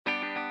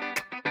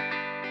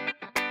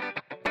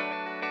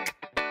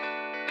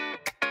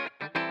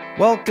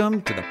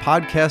Welcome to the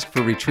podcast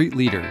for retreat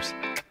leaders.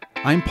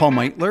 I'm Paul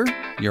Meitler,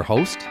 your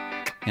host,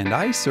 and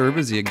I serve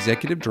as the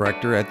executive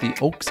director at the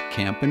Oaks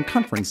Camp and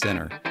Conference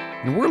Center.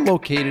 And we're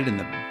located in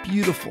the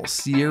beautiful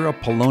Sierra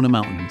Pelona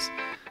Mountains,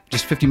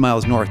 just 50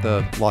 miles north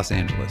of Los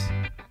Angeles.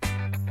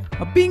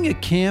 Being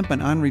at camp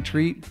and on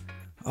retreat,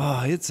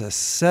 it's a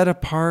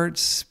set-apart,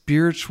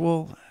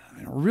 spiritual,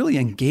 really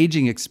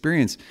engaging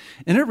experience,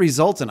 and it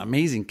results in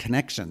amazing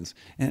connections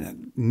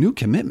and new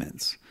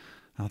commitments.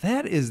 Now,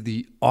 that is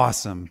the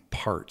awesome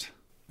part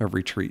of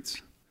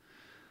retreats.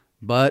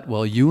 But,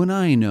 well, you and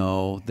I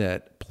know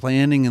that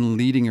planning and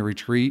leading a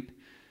retreat,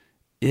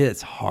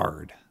 it's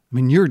hard. I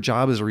mean, your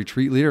job as a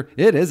retreat leader,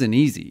 it isn't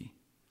easy.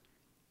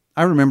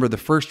 I remember the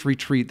first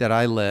retreat that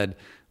I led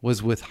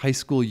was with high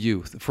school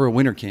youth for a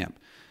winter camp.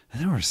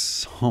 And there was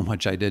so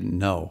much I didn't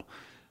know.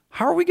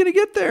 How are we going to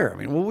get there? I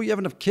mean, will we have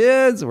enough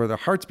kids? Will their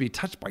hearts be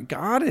touched by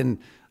God? And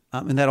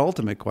that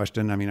ultimate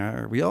question,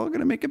 are we all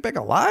going to make it back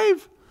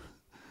alive?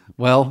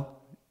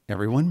 Well,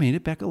 everyone made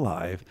it back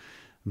alive,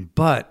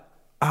 but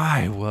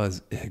I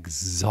was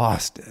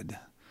exhausted.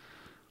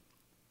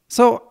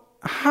 So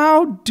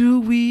how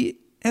do we,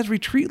 as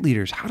retreat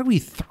leaders, how do we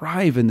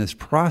thrive in this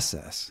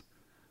process?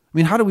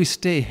 How do we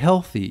stay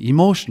healthy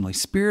emotionally,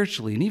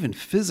 spiritually, and even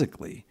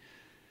physically?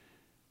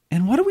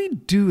 And what do we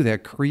do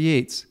that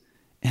creates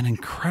an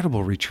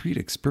incredible retreat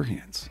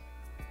experience?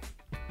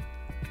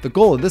 The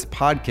goal of this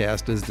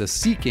podcast is to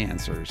seek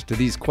answers to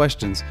these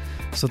questions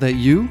so that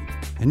you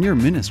and your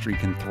ministry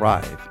can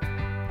thrive.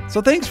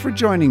 So thanks for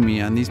joining me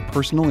on these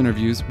personal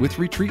interviews with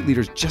retreat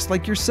leaders just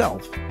like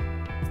yourself,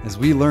 as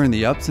we learn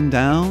the ups and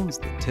downs,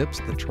 the tips,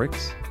 the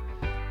tricks,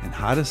 and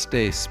how to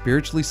stay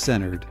spiritually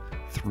centered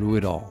through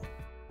it all.